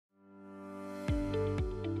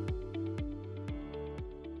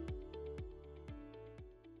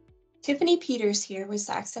Tiffany Peters here with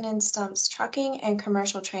Saxton and Stump's Trucking and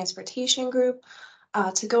Commercial Transportation Group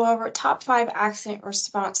to go over top 5 accident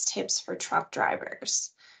response tips for truck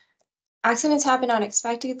drivers. Accidents happen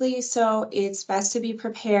unexpectedly, so it's best to be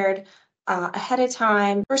prepared ahead of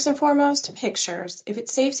time. First and foremost, pictures. If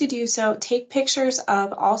it's safe to do so, take pictures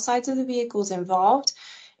of all sides of the vehicles involved,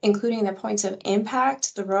 including the points of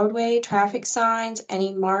impact, the roadway, traffic signs,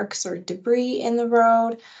 any marks or debris in the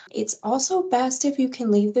road. It's also best if you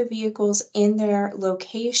can leave the vehicles in their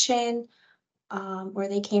location where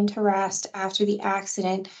they came to rest after the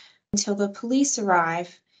accident until the police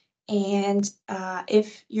arrive. And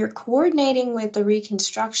if you're coordinating with the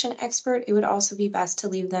reconstruction expert, it would also be best to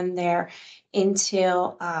leave them there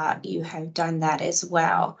until you have done that as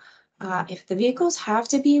well. If the vehicles have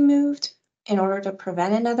to be moved in order to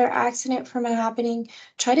prevent another accident from happening,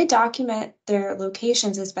 try to document their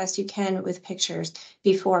locations as best you can with pictures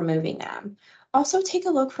before moving them. Also, take a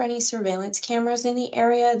look for any surveillance cameras in the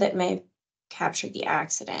area that may capture the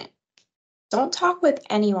accident. Don't talk with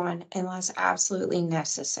anyone unless absolutely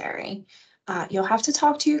necessary. You'll have to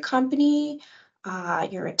talk to your company,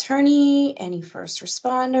 your attorney, any first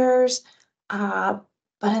responders, but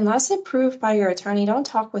unless approved by your attorney, don't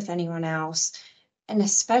talk with anyone else, and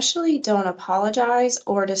especially don't apologize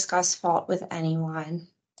or discuss fault with anyone.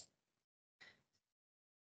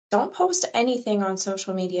 Don't post anything on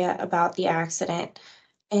social media about the accident.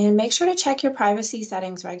 And make sure to check your privacy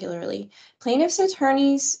settings regularly. Plaintiffs'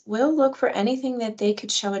 attorneys will look for anything that they could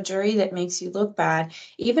show a jury that makes you look bad,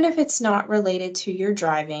 even if it's not related to your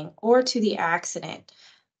driving or to the accident.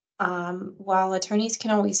 While attorneys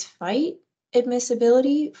can always fight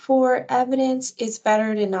admissibility for evidence, it's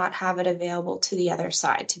better to not have it available to the other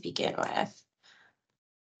side to begin with.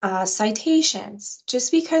 Citations.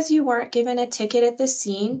 Just because you weren't given a ticket at the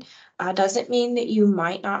scene doesn't mean that you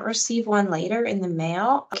might not receive one later in the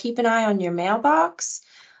mail. Keep an eye on your mailbox.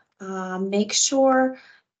 Make sure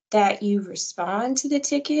that you respond to the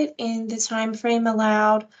ticket in the time frame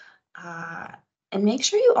allowed. And make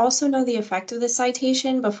sure you also know the effect of the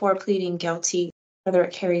citation before pleading guilty, whether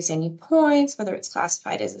it carries any points, whether it's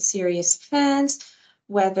classified as a serious offense,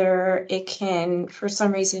 whether it can, for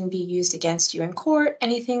some reason, be used against you in court,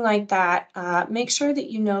 anything like that. Make sure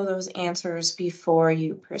that you know those answers before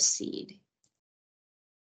you proceed.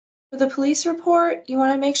 For the police report, you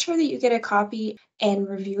want to make sure that you get a copy and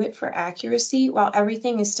review it for accuracy while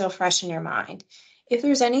everything is still fresh in your mind. If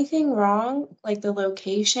there's anything wrong, like the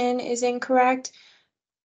location is incorrect,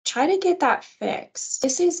 try to get that fixed.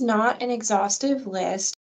 This is not an exhaustive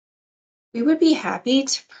list. We would be happy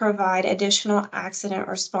to provide additional accident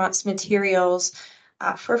response materials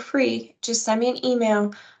for free. Just send me an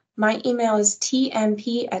email. My email is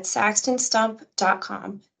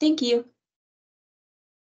tmp@saxtonstump.com. Thank you.